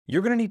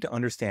you're going to need to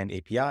understand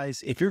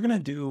APIs if you're going to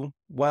do,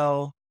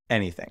 well,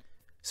 anything.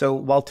 So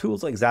while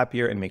tools like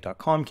Zapier and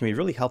Make.com can be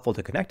really helpful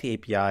to connect to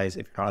APIs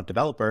if you're not a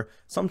developer,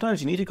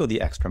 sometimes you need to go the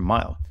extra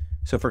mile.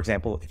 So for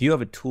example, if you have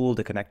a tool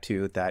to connect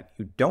to that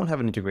you don't have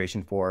an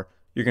integration for,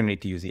 you're going to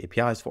need to use the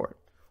APIs for it.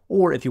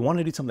 Or if you want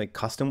to do something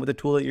custom with the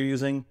tool that you're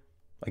using,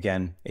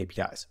 again,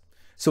 APIs.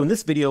 So in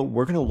this video,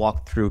 we're going to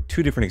walk through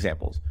two different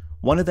examples.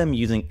 One of them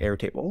using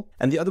Airtable,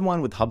 and the other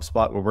one with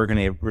HubSpot, where we're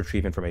going to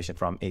retrieve information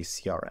from a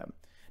CRM.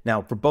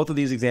 Now, for both of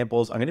these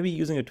examples, I'm going to be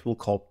using a tool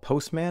called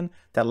Postman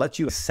that lets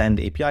you send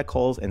API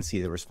calls and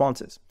see the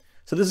responses.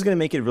 So this is going to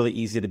make it really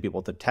easy to be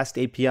able to test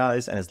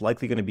APIs, and is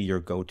likely going to be your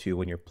go-to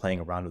when you're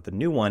playing around with a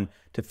new one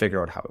to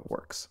figure out how it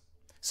works.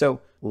 So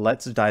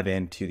let's dive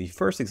into the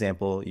first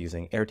example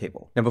using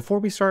Airtable. Now, before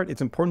we start,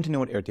 it's important to know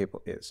what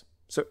Airtable is.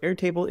 So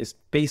Airtable is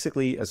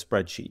basically a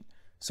spreadsheet.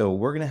 So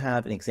we're going to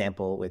have an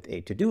example with a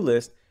to-do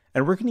list,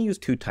 and we're going to use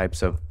two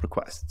types of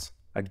requests,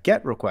 a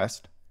GET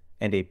request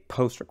and a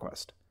POST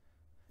request.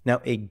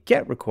 Now, a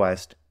GET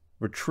request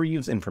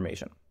retrieves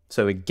information,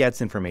 so it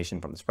gets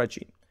information from the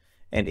spreadsheet,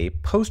 and a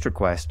POST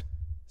request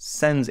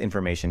sends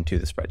information to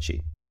the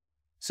spreadsheet.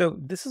 So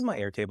this is my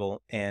Airtable,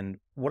 and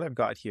what I've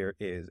got here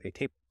is a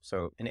table.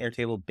 So in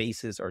Airtable,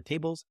 bases are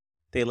tables.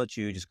 They let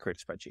you just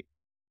create a spreadsheet.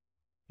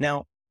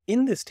 Now,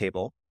 in this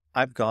table,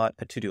 I've got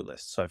a to-do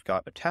list. So I've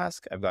got a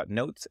task, I've got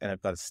notes, and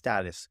I've got a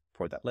status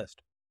for that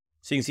list.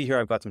 So you can see here,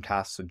 I've got some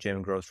tasks, so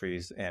gym,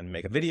 groceries, and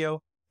make a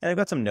video, and I've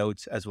got some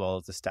notes as well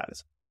as the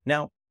status.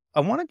 Now, I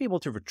want to be able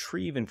to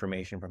retrieve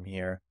information from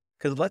here,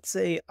 because let's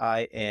say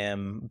I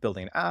am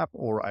building an app,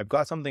 or I've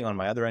got something on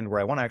my other end where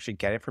I want to actually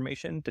get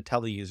information to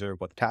tell the user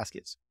what the task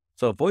is.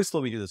 So at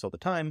VoiceFlow, we do this all the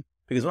time,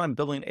 because when I'm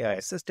building an AI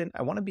assistant,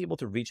 I want to be able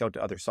to reach out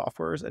to other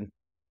softwares and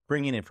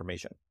bring in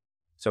information.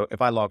 So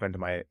if I log onto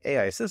my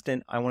AI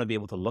assistant, I want to be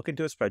able to look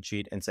into a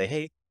spreadsheet and say,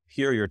 hey,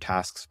 here are your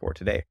tasks for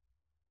today.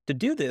 To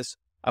do this,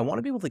 I want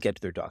to be able to get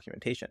to their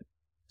documentation.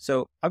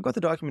 So I've got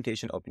the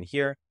documentation open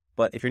here,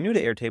 but if you're new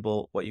to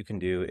Airtable, what you can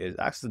do is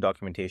access the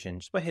documentation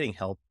just by hitting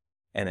help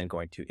and then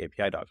going to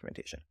API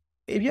documentation.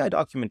 API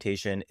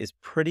documentation is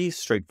pretty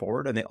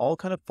straightforward, and they all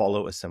kind of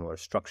follow a similar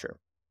structure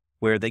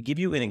where they give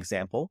you an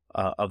example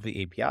of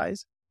the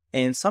APIs,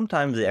 and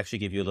sometimes they actually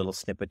give you a little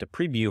snippet to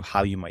preview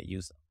how you might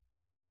use them.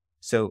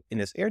 So in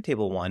this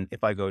Airtable one,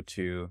 if I go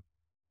to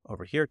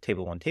over here,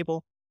 table one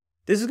table,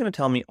 this is going to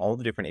tell me all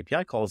the different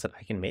API calls that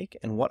I can make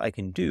and what I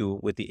can do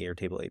with the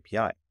Airtable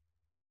API.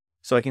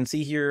 So I can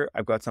see here,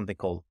 I've got something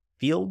called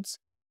fields.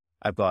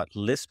 I've got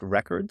list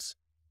records,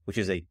 which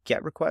is a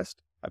GET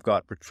request. I've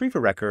got retrieve a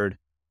record,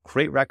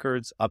 create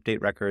records,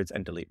 update records,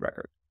 and delete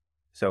records.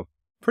 So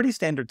pretty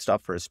standard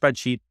stuff for a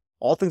spreadsheet,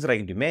 all things that I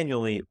can do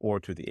manually or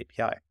through the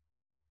API.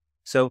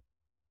 So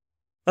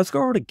let's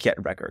go over to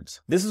GET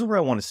records. This is where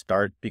I want to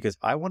start because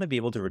I want to be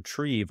able to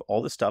retrieve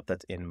all the stuff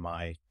that's in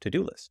my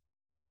to-do list.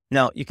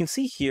 Now you can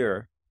see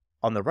here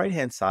on the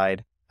right-hand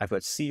side, I've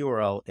got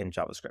CURL in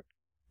JavaScript.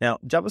 Now,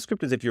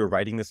 JavaScript is if you're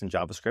writing this in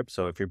JavaScript.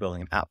 So if you're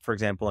building an app, for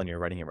example, and you're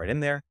writing it right in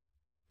there,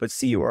 but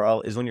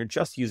CURL is when you're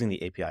just using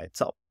the API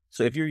itself.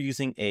 So if you're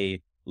using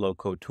a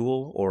low-code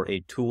tool or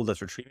a tool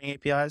that's retrieving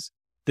APIs,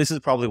 this is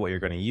probably what you're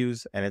going to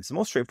use. And it's the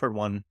most straightforward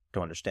one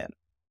to understand.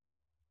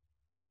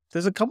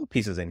 There's a couple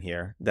pieces in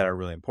here that are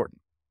really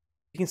important.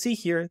 You can see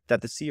here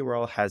that the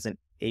CURL has an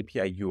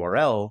API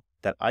URL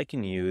that I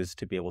can use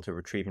to be able to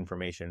retrieve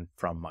information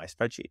from my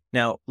spreadsheet.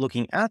 Now,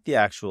 looking at the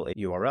actual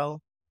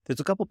URL,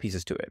 there's a couple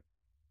pieces to it.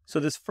 So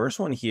this first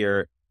one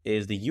here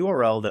is the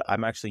URL that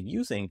I'm actually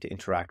using to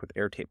interact with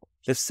Airtable.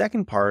 The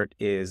second part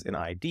is an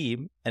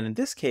ID, and in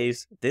this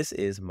case, this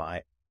is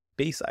my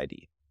base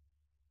ID.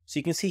 So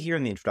you can see here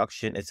in the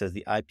introduction, it says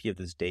the IP of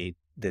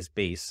this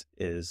base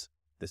is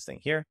this thing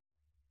here.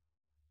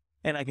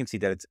 And I can see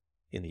that it's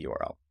in the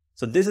URL.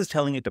 So this is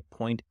telling it to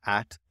point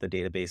at the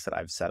database that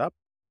I've set up.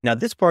 Now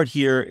this part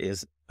here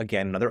is,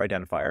 again, another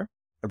identifier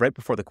right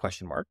before the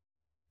question mark.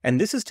 And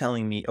this is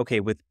telling me, okay,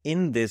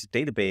 within this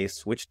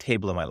database, which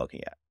table am I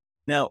looking at?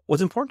 Now,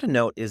 what's important to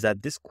note is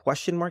that this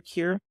question mark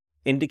here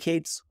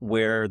indicates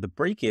where the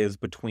break is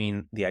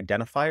between the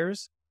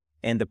identifiers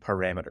and the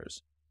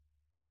parameters.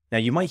 Now,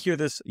 you might hear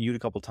this used a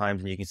couple of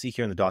times, and you can see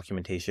here in the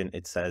documentation,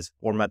 it says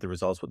format the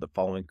results with the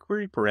following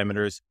query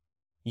parameters.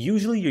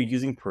 Usually you're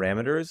using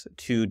parameters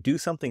to do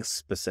something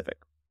specific.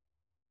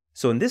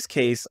 So in this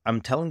case,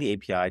 I'm telling the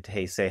API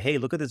to say, hey,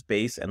 look at this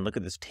base and look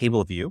at this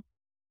table view.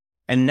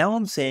 And now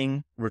I'm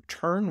saying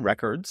return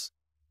records.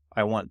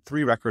 I want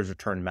 3 records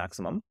returned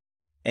maximum.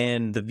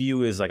 And the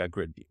view is like a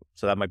grid view.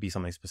 So that might be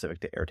something specific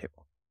to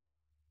Airtable.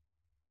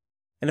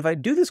 And if I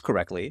do this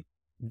correctly,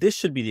 this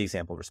should be the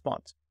example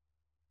response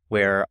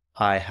where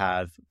I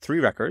have 3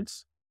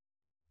 records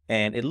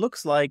and it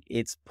looks like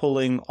it's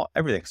pulling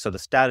everything. So the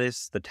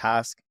status, the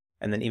task,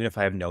 and then even if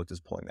I have notes,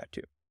 it's pulling that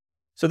too.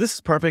 So this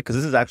is perfect because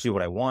this is actually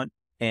what I want.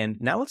 And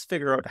now let's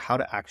figure out how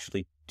to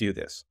actually do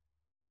this.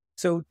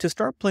 So to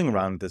start playing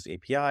around with this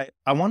API,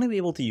 I want to be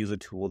able to use a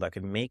tool that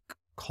can make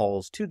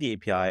calls to the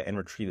API and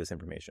retrieve this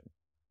information.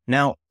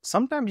 Now,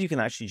 sometimes you can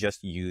actually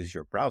just use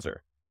your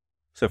browser.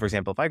 So for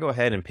example, if I go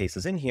ahead and paste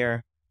this in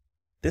here,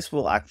 this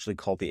will actually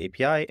call the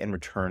API and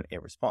return a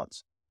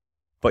response.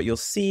 But you'll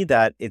see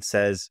that it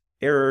says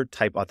error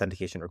type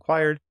authentication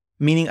required,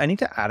 meaning I need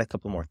to add a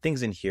couple more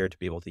things in here to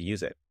be able to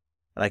use it.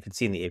 And I can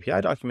see in the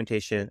API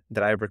documentation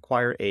that I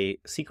require a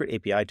secret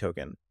API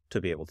token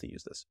to be able to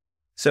use this.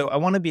 So I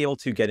want to be able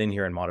to get in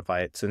here and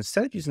modify it. So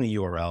instead of using the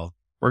URL,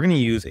 we're going to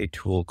use a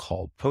tool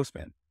called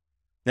Postman.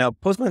 Now,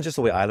 Postman is just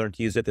the way I learned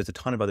to use it. There's a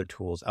ton of other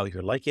tools out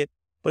here like it,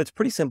 but it's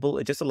pretty simple.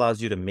 It just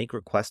allows you to make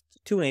requests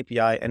to an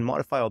API and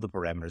modify all the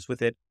parameters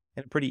with it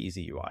in a pretty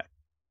easy UI.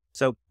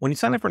 So when you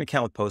sign up for an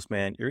account with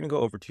Postman, you're going to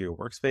go over to your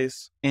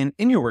workspace, and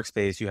in your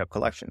workspace, you have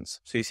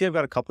collections. So you see I've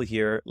got a couple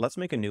here. Let's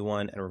make a new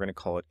one, and we're going to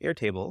call it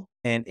Airtable.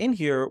 And in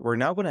here, we're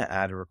now going to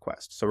add a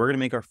request. So we're going to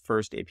make our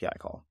first API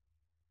call.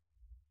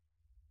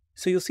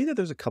 So you'll see that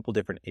there's a couple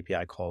different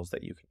API calls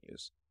that you can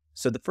use.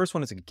 So the first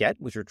one is a get,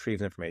 which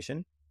retrieves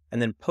information,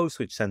 and then post,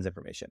 which sends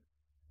information.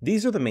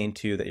 These are the main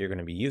two that you're going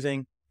to be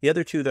using. The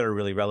other two that are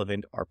really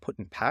relevant are put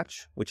and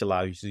patch, which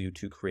allows you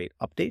to create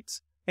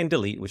updates, and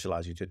delete, which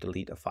allows you to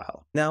delete a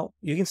file. Now,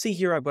 you can see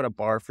here I've got a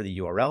bar for the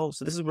URL.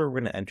 So this is where we're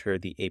going to enter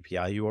the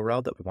API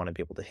URL that we want to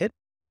be able to hit.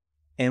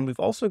 And we've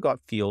also got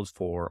fields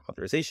for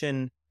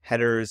authorization,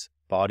 headers,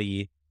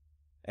 body,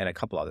 and a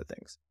couple other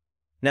things.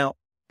 Now,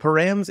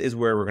 params is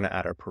where we're going to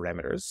add our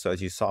parameters. So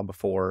as you saw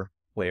before,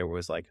 where it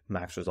was like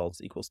max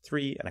results equals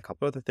 3 and a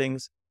couple other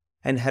things.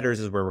 And headers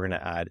is where we're going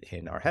to add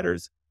in our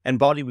headers. And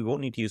body we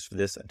won't need to use for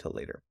this until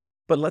later.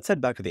 But let's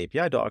head back to the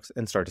API docs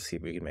and start to see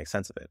if we can make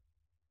sense of it.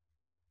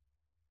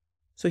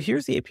 So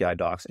here's the API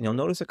docs, and you'll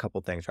notice a couple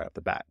things right off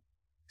the bat.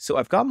 So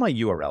I've got my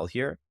URL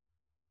here,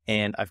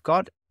 and I've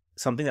got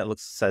something that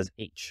says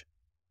H.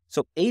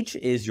 So H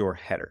is your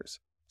headers.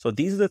 So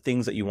these are the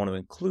things that you want to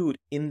include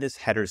in this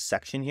headers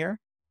section here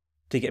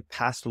to get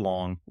passed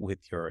along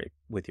with your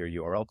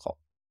URL call.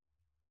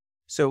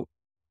 So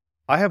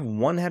I have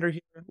one header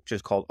here, which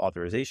is called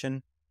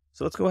authorization.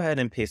 So let's go ahead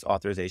and paste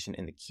authorization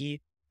in the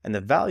key, and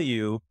the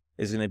value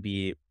is going to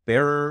be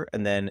bearer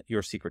and then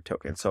your secret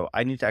token. So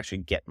I need to actually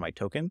get my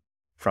token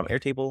from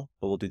Airtable,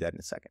 but we'll do that in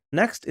a second.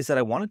 Next is that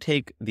I want to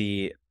take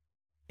the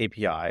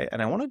API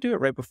and I want to do it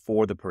right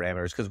before the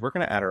parameters because we're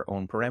going to add our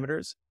own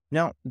parameters.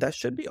 Now that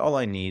should be all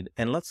I need.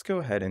 And let's go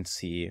ahead and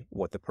see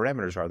what the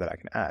parameters are that I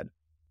can add.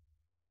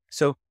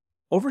 So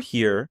over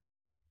here,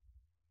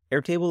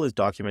 Airtable is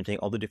documenting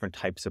all the different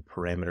types of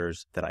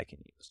parameters that I can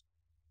use.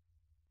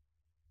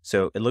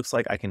 So it looks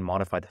like I can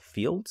modify the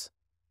fields.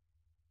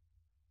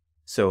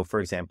 So for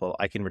example,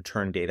 I can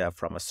return data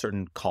from a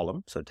certain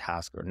column, so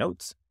task or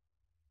notes.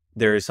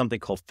 There is something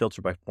called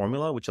filter by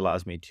formula, which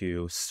allows me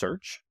to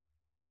search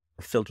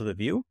or filter the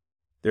view.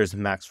 There's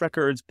max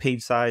records,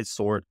 page size,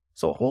 sort,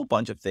 so a whole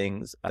bunch of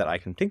things that I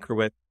can tinker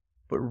with.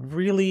 But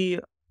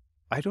really,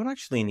 I don't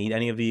actually need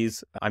any of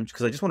these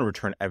because I just want to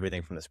return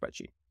everything from the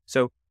spreadsheet.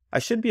 So I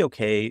should be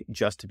okay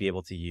just to be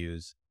able to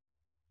use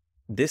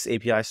this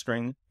API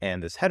string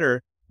and this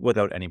header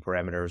without any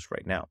parameters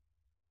right now.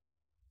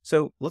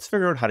 So let's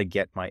figure out how to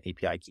get my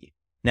API key.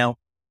 Now,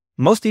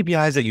 most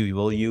APIs that you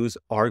will use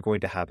are going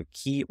to have a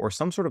key or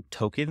some sort of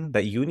token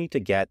that you need to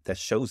get that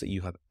shows that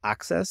you have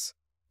access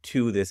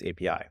to this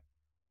API.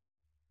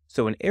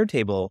 So in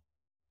Airtable,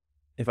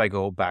 if I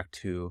go back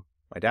to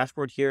my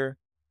dashboard here,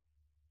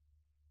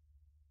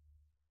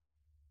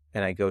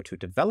 and I go to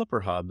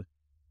Developer Hub,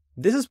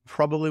 this is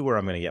probably where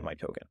I'm going to get my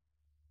token.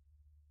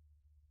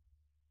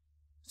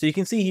 So you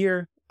can see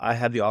here, I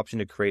have the option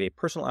to create a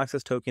personal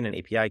access token, an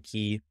API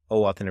key,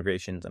 OAuth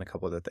integrations, and a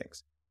couple other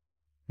things.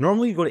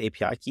 Normally you go to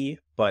API key,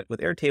 but with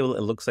Airtable,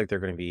 it looks like they're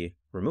going to be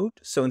removed.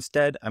 So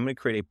instead, I'm going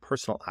to create a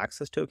personal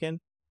access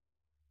token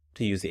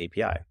to use the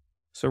API.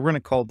 So we're going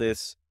to call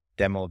this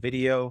demo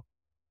video,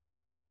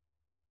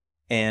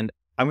 and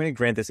I'm going to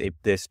grant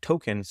this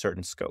token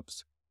certain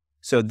scopes.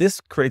 So this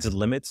creates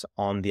limits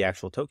on the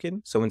actual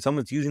token. So when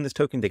someone's using this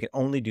token, they can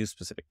only do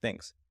specific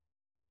things.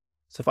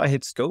 So if I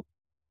hit scope,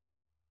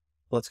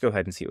 let's go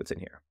ahead and see what's in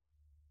here.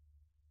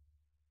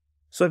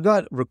 So I've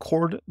got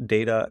record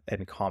data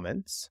and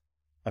comments.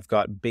 I've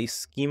got base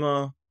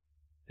schema,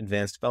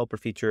 advanced developer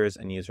features,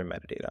 and user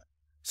metadata.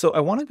 So I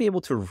want to be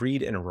able to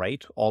read and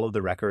write all of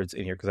the records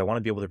in here because I want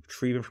to be able to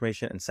retrieve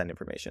information and send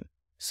information.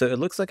 So it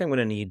looks like I'm going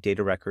to need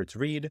data records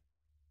read,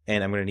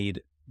 and I'm going to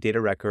need data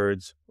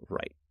records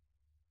write.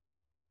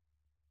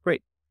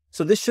 Great.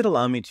 So this should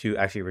allow me to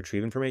actually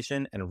retrieve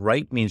information, and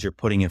write means you're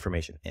putting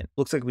information in.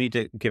 Looks like we need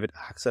to give it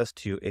access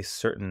to a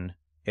certain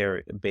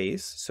area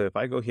base. So if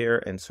I go here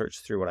and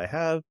search through what I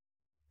have,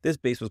 this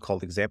base was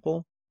called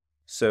example.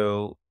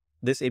 So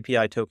this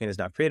API token is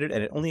now created,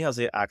 and it only has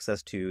the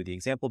access to the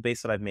example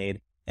base that I've made,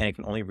 and it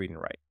can only read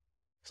and write.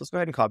 So let's go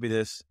ahead and copy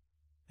this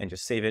and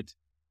just save it.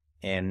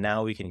 And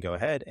now we can go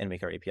ahead and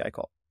make our API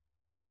call.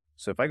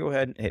 So if I go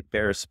ahead and hit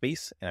bearer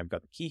space, and I've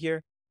got the key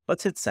here,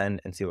 let's hit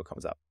send and see what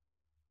comes up.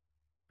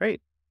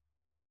 Great.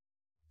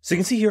 So you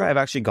can see here, I've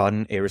actually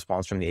gotten a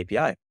response from the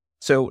API.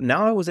 So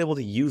now I was able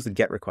to use the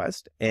GET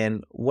request,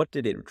 and what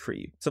did it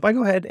retrieve? So if I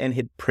go ahead and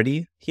hit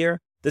pretty here,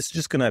 this is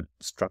just going to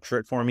structure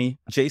it for me.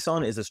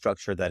 JSON is a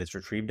structure that it's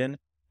retrieved in,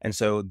 And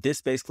so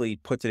this basically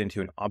puts it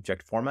into an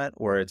object format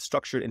where it's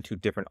structured into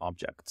different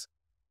objects.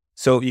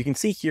 So you can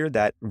see here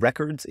that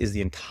records is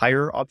the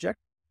entire object,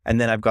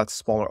 and then I've got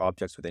smaller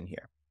objects within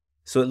here.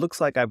 So it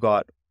looks like I've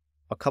got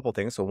a couple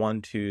things. So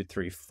 1, 2,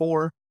 3,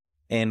 4.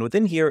 And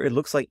within here, it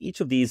looks like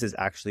each of these is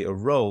actually a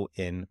row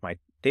in my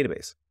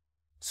database.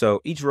 So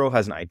each row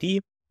has an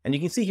ID, and you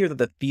can see here that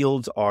the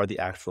fields are the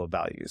actual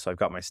values. So I've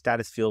got my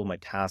status field, my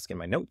task, and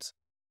my notes.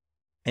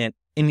 And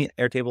in the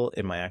Airtable,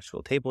 in my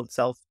actual table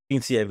itself, you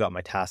can see I've got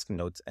my task,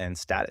 notes, and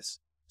status.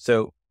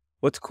 So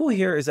what's cool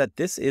here is that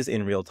this is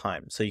in real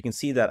time. So you can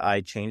see that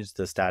I changed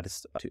the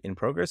status to in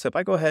progress. So if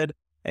I go ahead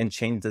and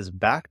change this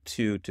back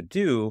to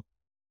do,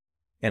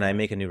 and I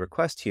make a new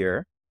request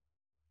here,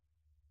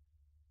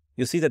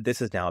 you'll see that this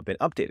has now been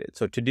updated.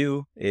 So to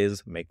do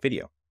is make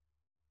video.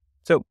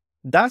 So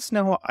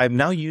I've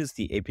now used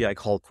the API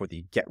call for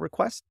the get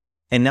request,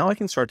 and now I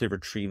can start to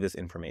retrieve this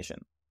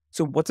information.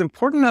 So what's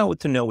important now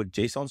to know with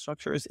JSON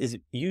structures is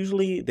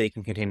usually they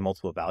can contain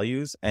multiple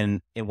values,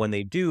 and when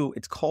they do,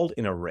 it's called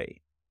an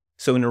array.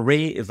 So an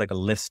array is like a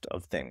list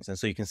of things. And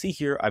so you can see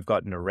here, I've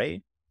got an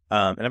array,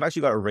 and I've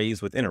actually got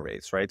arrays within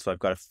arrays, right? So I've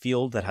got a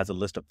field that has a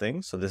list of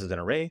things. So this is an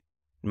array.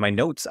 My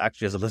notes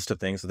actually has a list of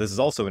things. So this is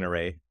also an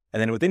array.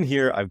 And then within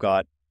here, I've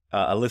got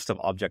a list of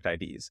object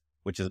IDs,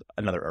 which is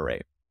another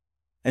array.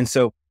 And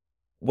so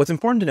what's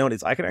important to note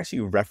is I can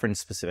actually reference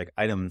specific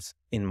items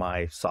in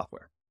my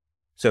software.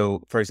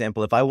 So for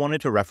example, if I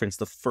wanted to reference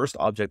the first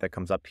object that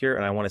comes up here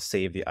and I want to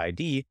save the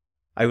ID,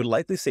 I would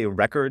likely say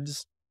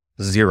records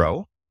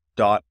 0.id.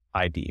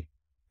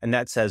 And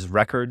that says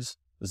records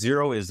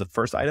 0 is the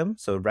first item.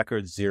 So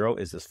records 0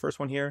 is this first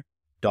one here,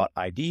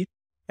 .id.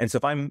 And so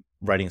if I'm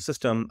writing a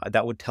system,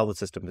 that would tell the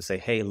system to say,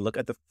 hey, look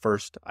at the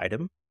first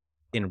item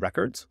in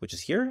records, which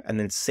is here, and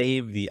then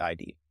save the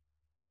ID.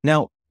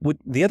 Now,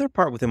 the other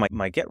part within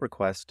my get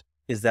request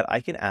is that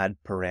I can add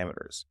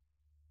parameters.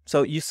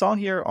 So you saw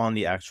here on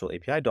the actual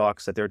API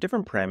docs that there are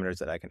different parameters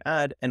that I can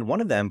add. And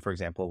one of them, for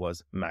example,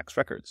 was max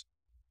records.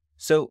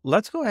 So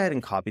let's go ahead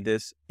and copy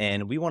this.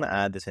 And we want to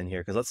add this in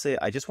here because let's say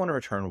I just want to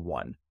return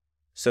 1.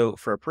 So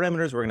for our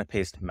parameters, we're going to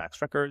paste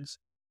max records.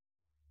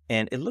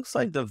 And it looks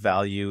like the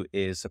value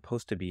is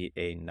supposed to be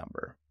a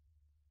number.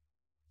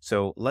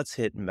 So let's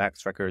hit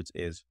max records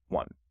is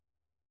 1.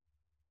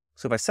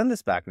 So if I send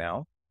this back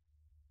now,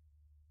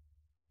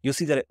 you'll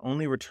see that it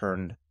only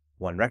returned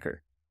 1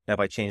 record. Now, if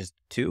I change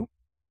 2,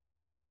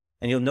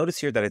 and you'll notice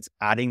here that it's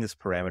adding this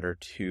parameter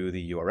to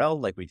the URL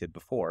like we did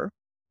before.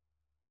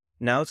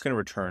 Now it's going to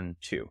return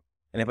 2.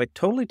 And if I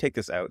totally take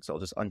this out, so I'll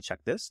just uncheck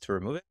this to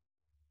remove it,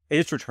 it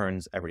just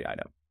returns every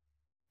item.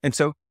 And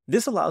so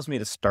this allows me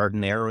to start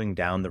narrowing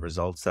down the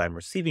results that I'm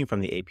receiving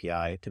from the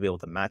API to be able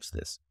to match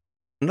this.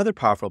 Another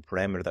powerful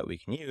parameter that we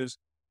can use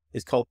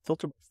is called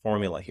filter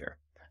formula here.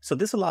 So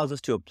this allows us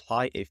to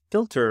apply a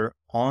filter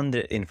on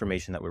the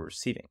information that we're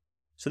receiving.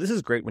 So this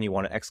is great when you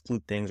want to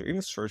exclude things or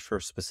even search for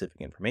specific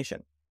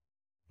information.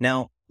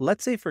 Now,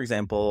 let's say, for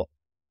example,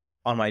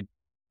 on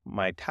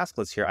my task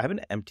list here, I have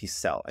an empty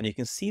cell, and you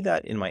can see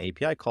that in my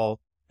API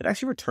call, it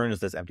actually returns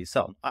this empty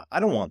cell.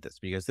 I don't want this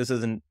because this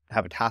doesn't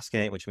have a task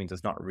in it, which means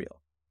it's not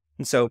real.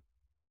 And so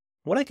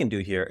what I can do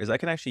here is I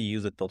can actually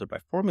use a filter by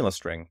formula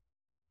string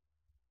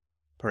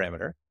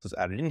parameter. So it's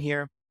added in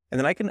here, and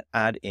then I can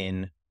add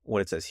in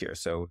what it says here.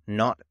 So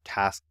not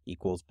task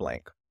equals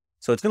blank.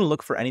 So it's going to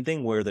look for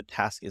anything where the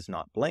task is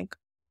not blank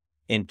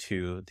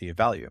into the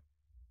value.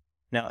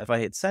 Now, if I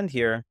hit send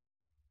here,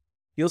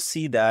 you'll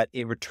see that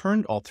it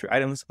returned all 3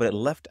 items, but it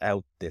left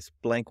out this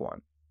blank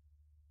one.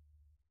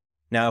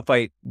 Now, if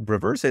I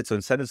reverse it, so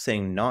instead of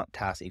saying not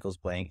task equals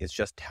blank, it's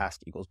just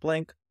task equals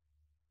blank,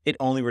 it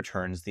only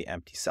returns the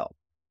empty cell.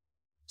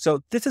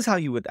 So this is how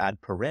you would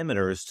add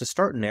parameters to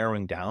start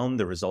narrowing down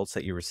the results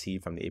that you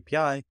receive from the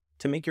API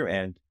to make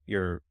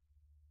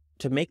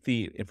to make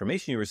the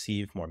information you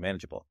receive more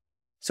manageable.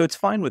 So it's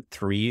fine with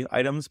 3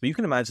 items, but you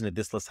can imagine that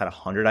this list had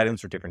 100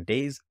 items for different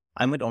days.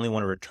 I might only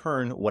want to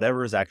return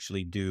whatever is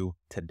actually due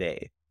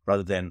today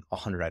rather than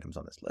 100 items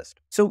on this list.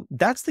 So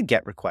that's the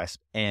GET request,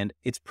 and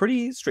it's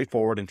pretty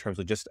straightforward in terms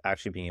of just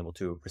actually being able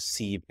to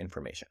receive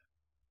information.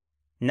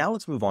 Now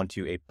let's move on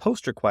to a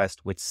POST request,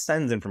 which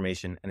sends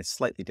information and is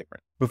slightly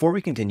different. Before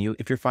we continue,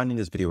 if you're finding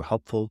this video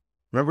helpful,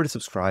 remember to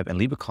subscribe and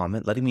leave a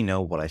comment letting me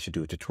know what I should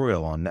do a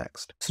tutorial on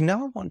next. So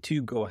now I want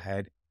to go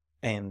ahead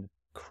and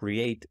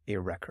create a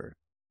record.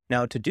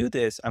 Now to do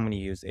this, I'm going to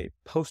use a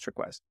POST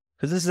request,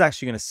 because this is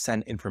actually going to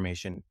send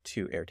information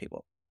to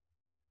Airtable.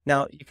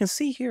 Now you can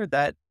see here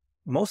that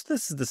most of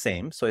this is the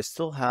same. So I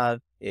still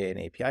have an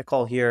API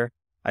call here.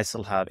 I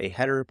still have a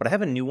header, but I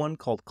have a new one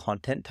called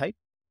content type.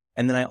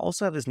 And then I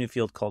also have this new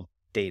field called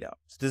data.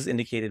 So this is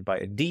indicated by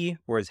a D,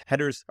 whereas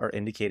headers are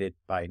indicated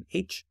by an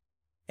H.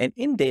 And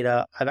in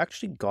data, I've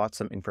actually got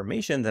some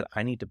information that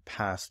I need to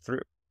pass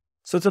through.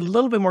 So it's a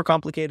little bit more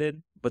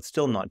complicated, but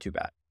still not too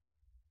bad.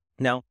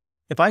 Now,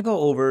 if I go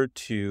over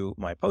to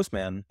my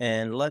Postman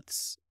and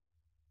let's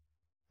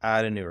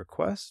add a new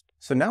request.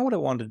 So now what I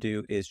want to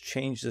do is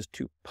change this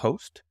to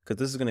post, because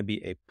this is going to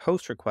be a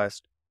post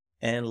request.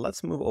 And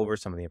let's move over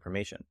some of the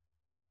information.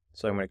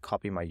 So I'm going to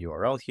copy my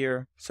URL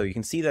here. So you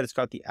can see that it's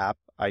got the app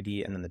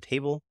ID and then the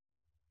table.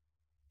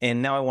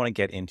 And now I want to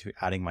get into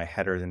adding my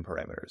headers and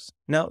parameters.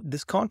 Now,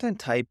 this content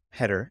type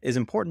header is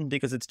important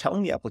because it's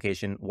telling the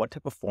application what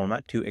type of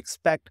format to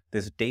expect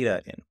this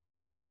data in.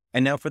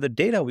 And now for the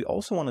data, we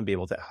also want to be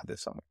able to add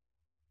this somewhere.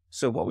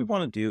 So what we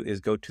want to do is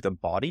go to the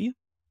body,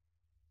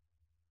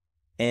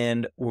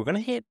 and we're going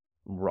to hit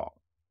raw.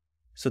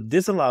 So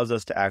this allows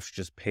us to actually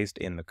just paste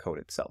in the code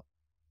itself.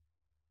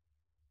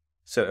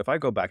 So if I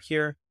go back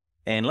here,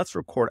 and let's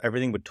record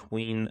everything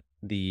between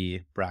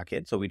the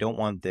brackets. So we don't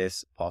want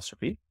this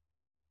apostrophe.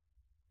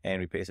 And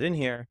we paste it in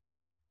here.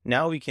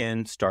 Now we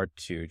can start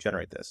to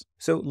generate this.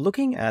 So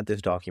looking at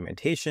this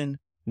documentation,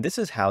 this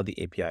is how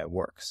the API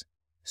works.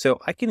 So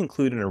I can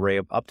include an array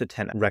of up to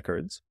 10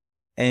 records.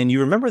 And you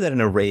remember that an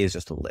array is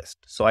just a list.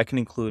 So I can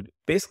include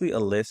basically a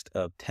list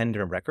of 10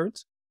 different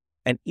records.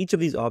 And each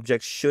of these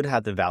objects should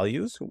have the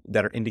values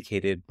that are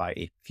indicated by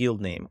a field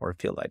name or a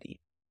field ID.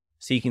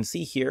 So you can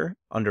see here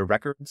under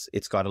records,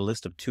 it's got a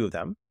list of 2 of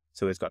them.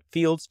 So it's got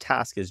fields,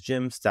 task is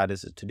gym,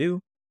 status is to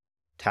do.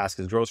 Task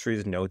is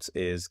groceries, notes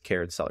is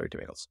carrots, celery,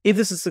 tomatoes. If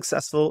this is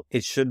successful,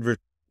 it should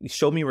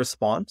show me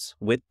response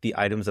with the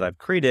items that I've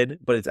created,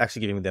 but it's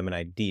actually giving them an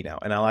ID now.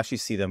 And I'll actually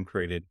see them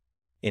created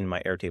in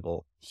my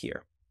Airtable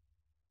here.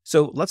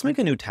 So let's make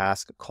a new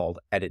task called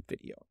edit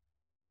video.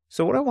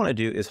 So what I want to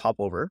do is hop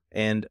over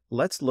and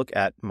let's look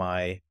at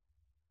my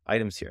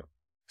items here.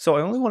 So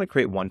I only want to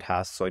create one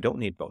task, so I don't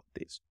need both of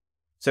these.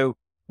 So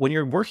when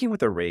you're working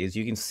with arrays,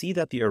 you can see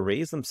that the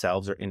arrays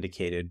themselves are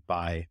indicated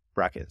by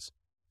brackets.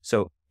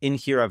 So in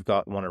here, I've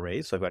got one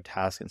array. So I've got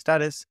task and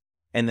status.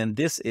 And then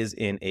this is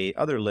in a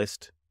other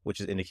list, which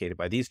is indicated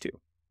by these 2.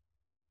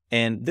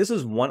 And this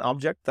is one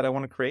object that I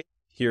want to create.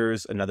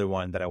 Here's another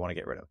one that I want to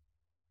get rid of.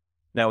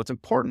 Now, what's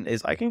important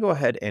is I can go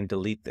ahead and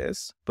delete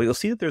this, but you'll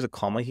see that there's a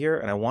comma here.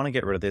 And I want to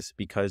get rid of this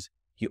because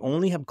you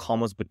only have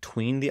commas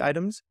between the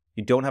items.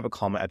 You don't have a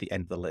comma at the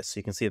end of the list. So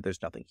you can see that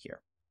there's nothing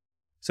here.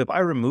 So if I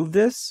remove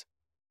this,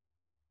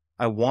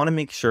 I want to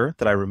make sure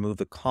that I remove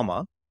the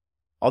comma.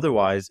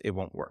 Otherwise, it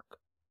won't work.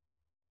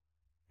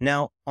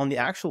 Now, on the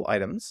actual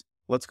items,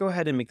 let's go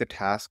ahead and make the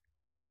task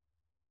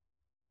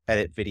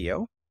edit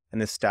video,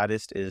 and the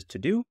status is to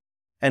do.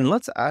 And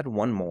let's add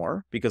one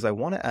more because I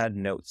want to add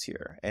notes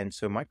here. And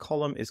so my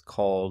column is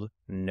called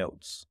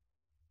notes.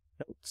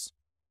 Notes.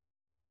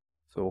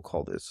 So we'll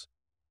call this.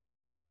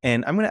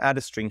 And I'm going to add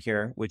a string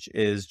here, which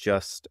is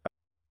just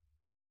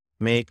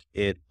make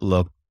it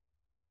look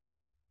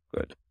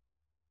good.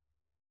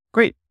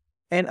 Great.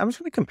 And I'm just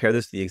going to compare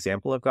this to the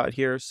example I've got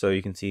here. So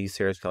you can see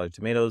Sarah's colored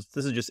tomatoes.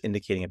 This is just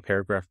indicating a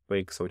paragraph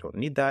break, so we don't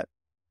need that.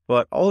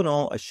 But all in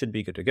all, I should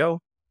be good to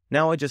go.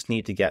 Now I just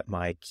need to get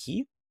my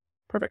key.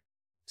 Perfect.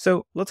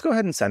 So let's go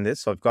ahead and send this.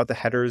 So I've got the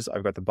headers,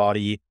 I've got the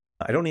body.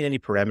 I don't need any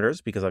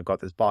parameters because I've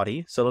got this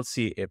body. So let's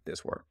see if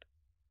this worked.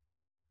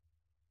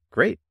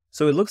 Great.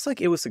 So it looks like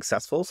it was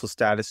successful. So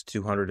status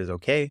 200 is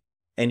okay.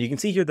 And you can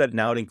see here that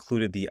now it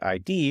included the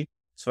ID.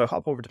 So I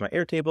hop over to my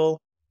Airtable.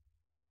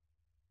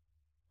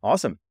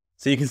 Awesome.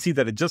 So you can see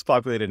that it just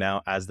populated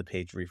now as the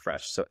page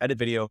refreshed. So edit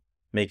video,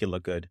 make it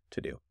look good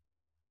to do.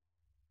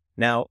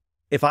 Now,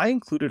 if I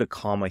included a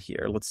comma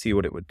here, let's see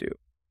what it would do.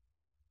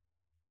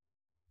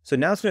 So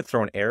now it's going to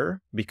throw an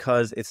error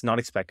because it's not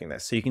expecting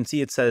this. So you can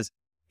see it says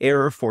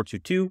error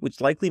 422,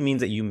 which likely means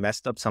that you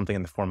messed up something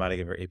in the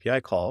formatting of your API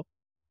call.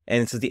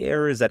 And it says the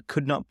error is that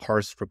could not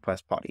parse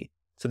request body.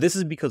 So this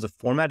is because the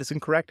format is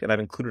incorrect and I've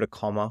included a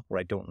comma where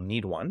I don't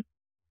need one.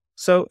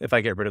 So if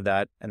I get rid of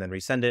that and then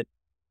resend it,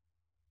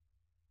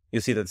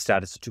 you'll see that the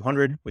status is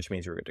 200, which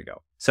means you're good to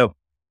go. So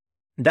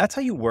that's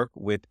how you work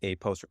with a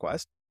post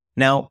request.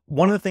 Now,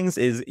 one of the things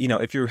is,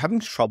 if you're having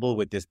trouble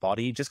with this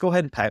body, just go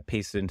ahead and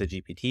paste it into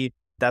GPT.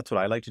 That's what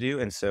I like to do.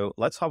 And so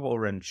let's hop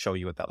over and show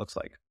you what that looks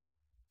like.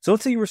 So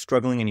let's say you were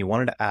struggling and you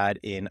wanted to add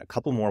in a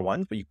couple more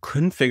ones, but you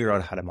couldn't figure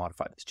out how to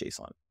modify this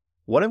JSON.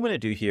 What I'm going to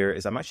do here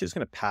is I'm actually just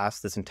going to pass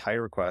this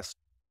entire request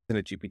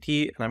into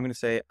GPT. And I'm going to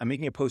say, I'm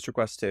making a post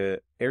request to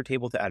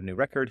Airtable to add a new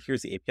record.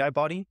 Here's the API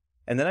body.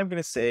 And then I'm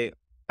going to say,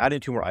 add in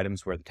 2 more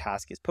items where the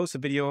task is post a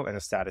video and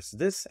the status is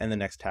this, and the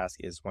next task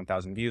is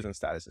 1,000 views and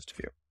status is to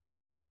view.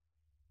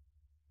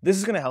 This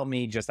is going to help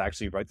me just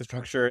actually write the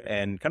structure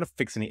and kind of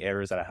fix any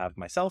errors that I have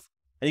myself.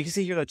 And you can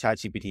see here that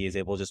ChatGPT is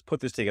able to just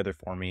put this together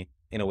for me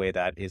in a way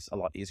that is a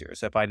lot easier.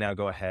 So if I now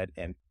go ahead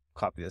and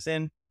copy this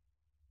in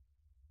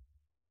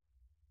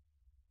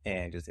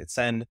and just hit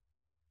send,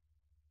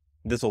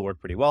 this will work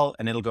pretty well.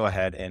 And it'll go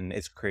ahead and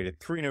it's created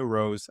 3 new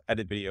rows,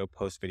 edit video,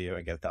 post video,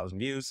 and get 1,000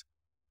 views.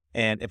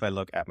 And if I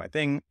look at my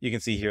thing, you can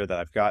see here that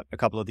I've got a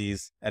couple of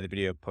these, edit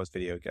video, post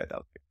video, get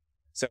 1,000 views.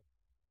 So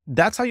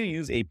that's how you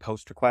use a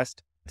post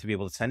request to be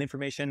able to send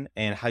information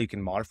and how you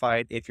can modify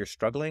it if you're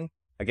struggling.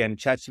 Again,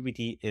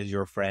 ChatGPT is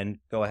your friend.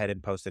 Go ahead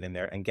and post it in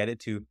there and get it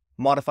to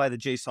modify the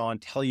JSON,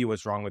 tell you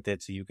what's wrong with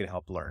it so you can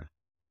help learn.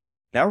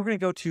 Now we're going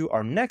to go to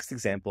our next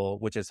example,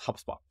 which is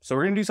HubSpot. So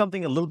we're going to do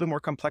something a little bit more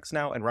complex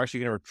now, and we're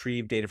actually going to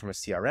retrieve data from a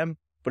CRM,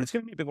 but it's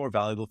going to be a bit more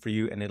valuable for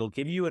you, and it'll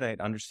give you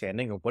an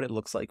understanding of what it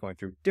looks like going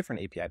through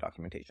different API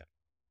documentation.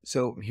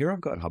 So here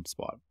I've got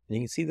HubSpot, and you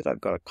can see that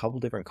I've got a couple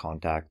different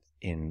contacts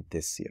in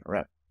this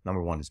CRM.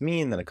 Number one is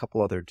me, and then a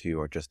couple other two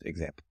are just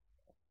examples.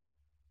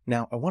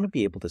 Now I want to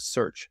be able to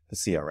search the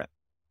CRM.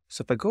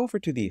 So if I go over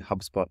to the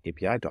HubSpot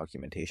API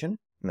documentation,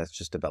 and that's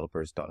just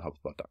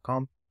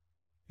developers.hubspot.com,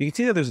 you can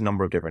see that there's a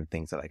number of different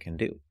things that I can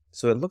do.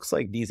 So it looks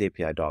like these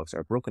API docs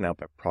are broken out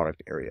by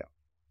product area,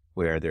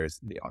 where there's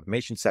the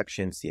automation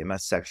section,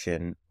 CMS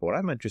section. What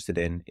I'm interested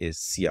in is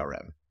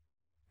CRM,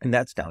 and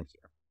that's down here.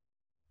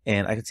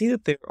 And I can see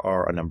that there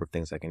are a number of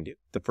things I can do.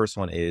 The first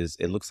one is,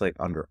 it looks like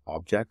under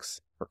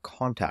objects or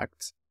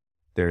contacts,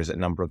 there's a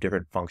number of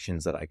different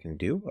functions that I can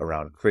do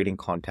around creating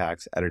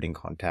contacts, editing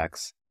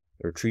contacts,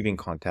 retrieving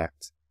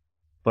contacts.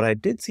 But I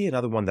did see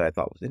another one that I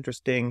thought was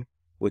interesting,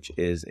 which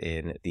is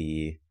in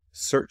the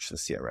search the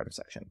CRM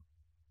section.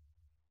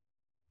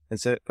 And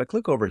so if I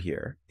click over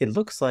here, it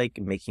looks like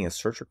making a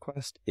search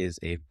request is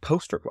a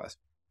post request.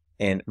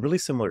 And really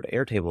similar to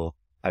Airtable,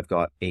 I've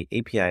got a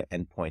API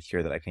endpoint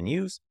here that I can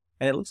use.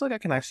 And it looks like I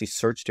can actually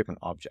search different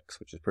objects,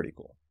 which is pretty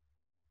cool.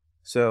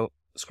 So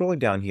scrolling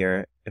down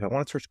here, if I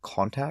want to search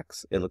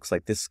contacts, it looks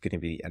like this is going to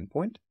be the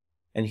endpoint.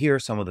 And here are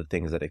some of the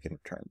things that it can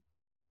return.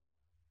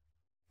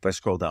 If I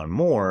scroll down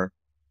more,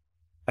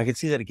 I can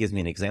see that it gives me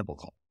an example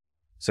call.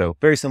 So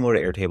very similar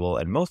to Airtable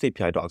and most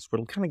API docs, but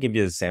it'll kind of give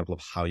you an example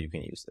of how you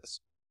can use this.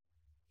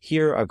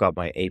 Here, I've got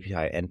my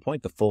API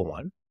endpoint, the full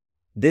one.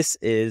 This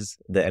is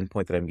the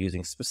endpoint that I'm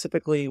using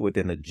specifically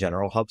within the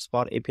general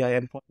HubSpot API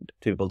endpoint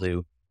to be able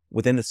to,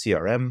 within the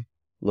CRM,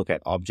 look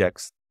at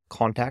objects,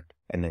 contact,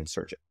 and then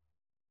search it.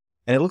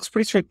 And it looks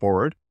pretty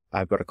straightforward.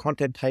 I've got a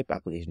content type,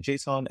 application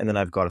JSON, and then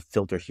I've got a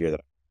filter here.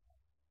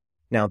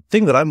 Now, the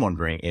thing that I'm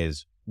wondering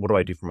is, what do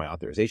I do for my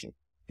authorization?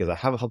 Because I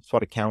have a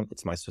HubSpot account,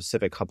 it's my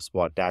specific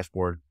HubSpot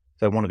dashboard,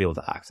 so I want to be able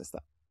to access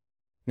that.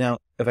 Now,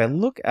 if I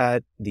look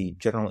at the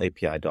general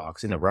API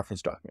docs in the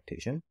reference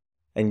documentation,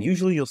 and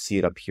usually you'll see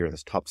it up here in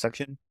this top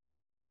section,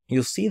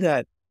 you'll see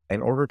that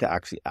in order to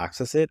actually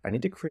access it, I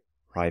need to create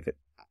a private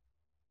app.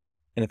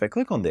 And if I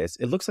click on this,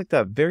 it looks like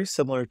that very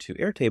similar to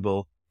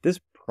Airtable, this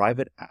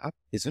private app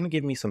is going to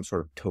give me some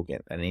sort of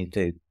token. I need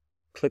to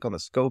click on the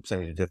scopes,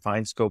 I need to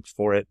define scopes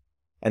for it.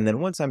 And then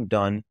once I'm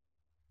done,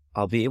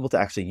 I'll be able to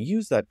actually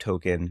use that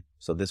token,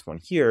 so this one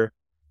here,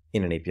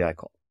 in an API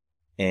call.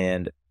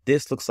 And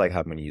this looks like how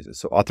I'm going to use it.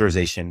 So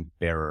authorization,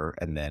 bearer,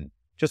 and then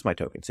just my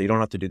token. So you don't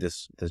have to do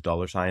this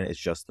 $, it's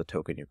just the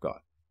token you've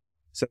got.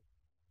 So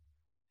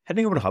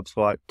heading over to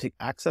HubSpot, to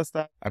access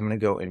that, I'm going to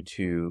go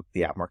into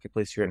the app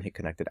marketplace here and hit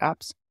connected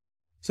apps.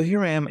 So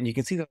here I am, and you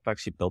can see that I've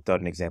actually built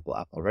out an example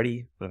app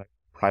already. With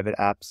private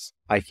apps,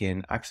 I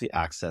can actually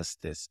access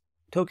this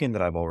token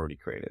that I've already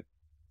created.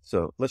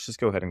 So let's just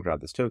go ahead and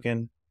grab this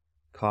token,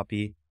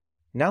 copy.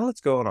 Now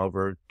let's go on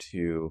over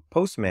to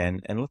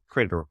Postman and let's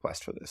create a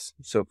request for this.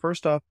 So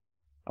first off,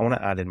 I want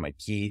to add in my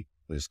key.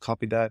 We'll just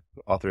copy that,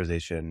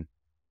 authorization,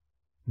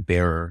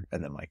 bearer,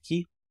 and then my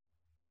key.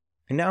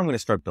 And now I'm going to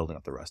start building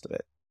up the rest of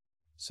it.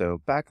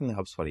 So back in the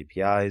HubSpot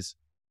APIs,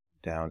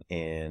 down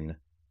in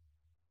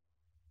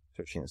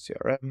searching the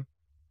CRM,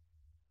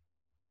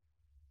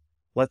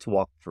 let's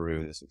walk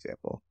through this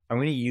example. I'm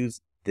going to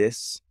use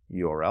this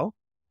URL,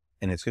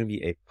 and it's going to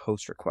be a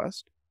post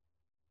request.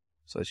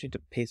 So I just need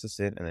to paste this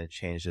in and then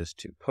change this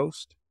to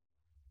post.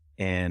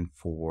 And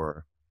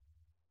for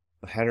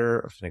the header,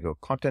 I'm going to go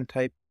content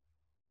type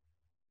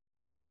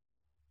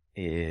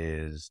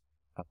is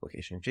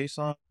application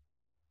JSON.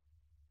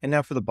 And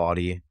now for the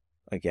body,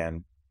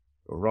 again,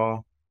 go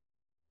raw.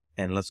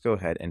 And let's go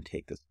ahead and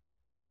take this.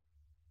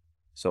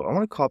 So I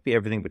want to copy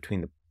everything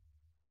between the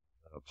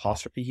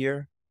apostrophe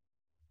here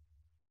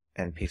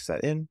and paste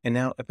that in. And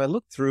now if I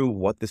look through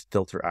what this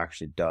filter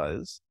actually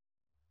does,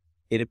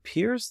 it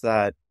appears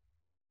that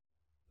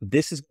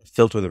this is going to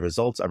filter the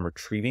results I'm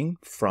retrieving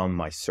from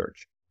my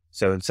search.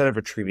 So instead of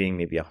retrieving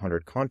maybe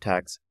 100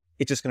 contacts,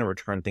 it's just going to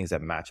return things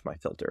that match my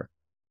filter.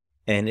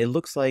 And it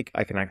looks like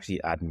I can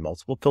actually add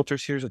multiple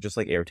filters here. So just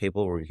like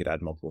Airtable, where you could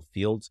add multiple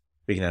fields,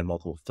 we can add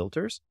multiple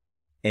filters.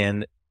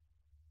 And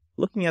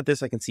looking at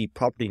this, I can see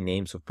property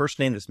name. So first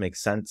name, this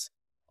makes sense.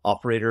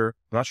 Operator,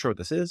 I'm not sure what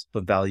this is,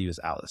 but value is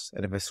Alice.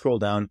 And if I scroll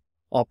down,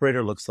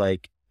 operator looks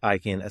like I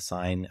can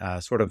assign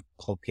sort of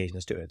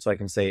qualifications to it. So I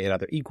can say it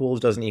either equals,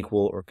 doesn't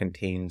equal, or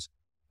contains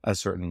a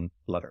certain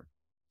letter.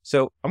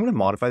 So I'm going to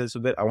modify this a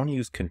bit. I want to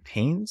use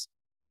contains,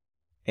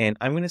 and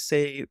I'm going to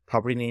say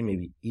property name,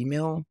 maybe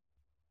email.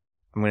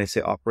 I'm going to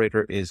say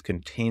operator is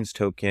contains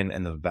token,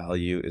 and the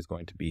value is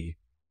going to be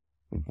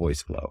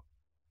voice flow.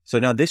 So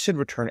now this should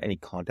return any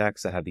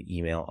contacts that have the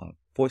email on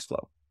voice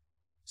flow.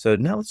 So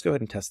now let's go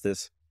ahead and test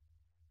this.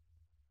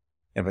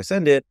 And if I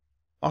send it,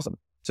 awesome.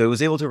 So it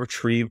was able to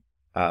retrieve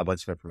a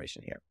bunch of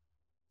information here.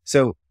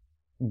 So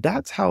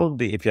that's how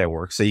the API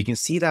works. So you can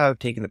see that I've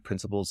taken the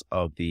principles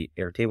of the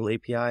Airtable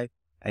API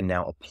and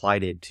now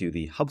applied it to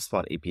the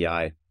HubSpot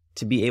API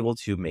to be able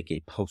to make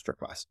a post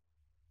request.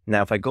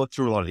 Now, if I go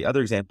through a lot of the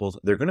other examples,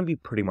 they're going to be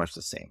pretty much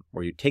the same,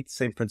 where you take the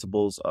same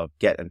principles of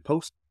get and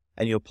post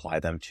and you apply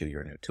them to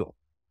your new tool.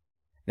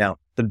 Now,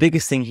 the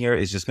biggest thing here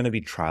is just going to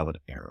be trial and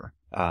error.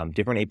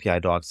 Different API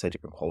docs have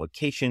different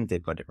qualifications,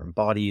 they've got different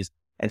bodies.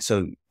 And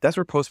so that's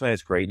where Postman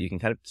is great. You can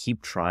kind of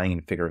keep trying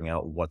and figuring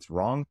out what's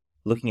wrong,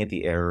 looking at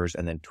the errors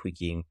and then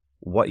tweaking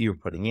what you're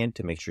putting in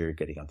to make sure you're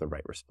getting out the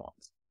right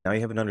response. Now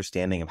you have an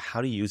understanding of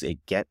how to use a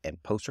GET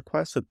and POST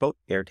request with both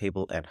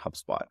Airtable and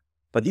HubSpot.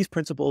 But these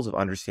principles of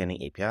understanding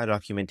API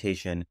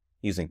documentation,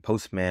 using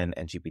Postman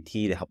and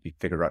GPT to help you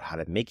figure out how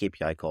to make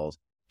API calls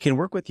can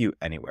work with you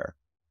anywhere.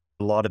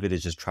 A lot of it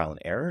is just trial and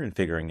error and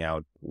figuring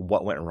out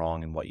what went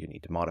wrong and what you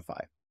need to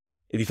modify.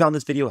 If you found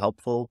this video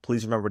helpful,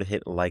 please remember to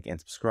hit like and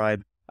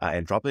subscribe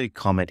and drop a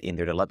comment in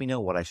there to let me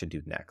know what I should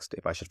do next.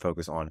 If I should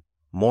focus on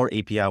more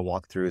API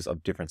walkthroughs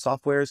of different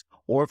softwares,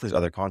 or if there's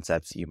other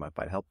concepts you might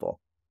find helpful.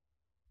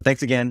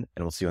 Thanks again,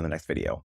 and we'll see you in the next video.